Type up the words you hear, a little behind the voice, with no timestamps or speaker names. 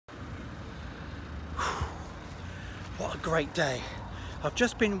great day. I've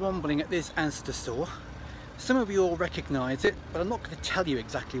just been wombling at this Asda store. Some of you all recognise it, but I'm not going to tell you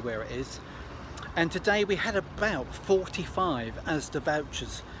exactly where it is. And today we had about 45 Asda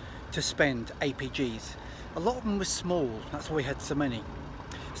vouchers to spend, APGs. A lot of them were small, that's why we had so many.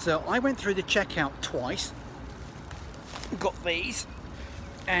 So I went through the checkout twice, got these,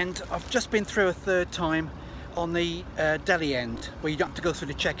 and I've just been through a third time on the deli end, where you don't have to go through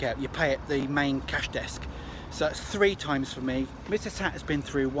the checkout, you pay at the main cash desk. So that's 3 times for me. Mrs. Hat has been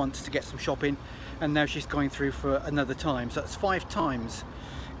through once to get some shopping, and now she's going through for another time. So that's 5 times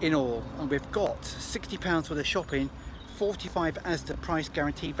in all, and we've got £60 worth of shopping, 45 Asda price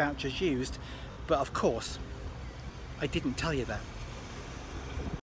guarantee vouchers used, but of course I didn't tell you that.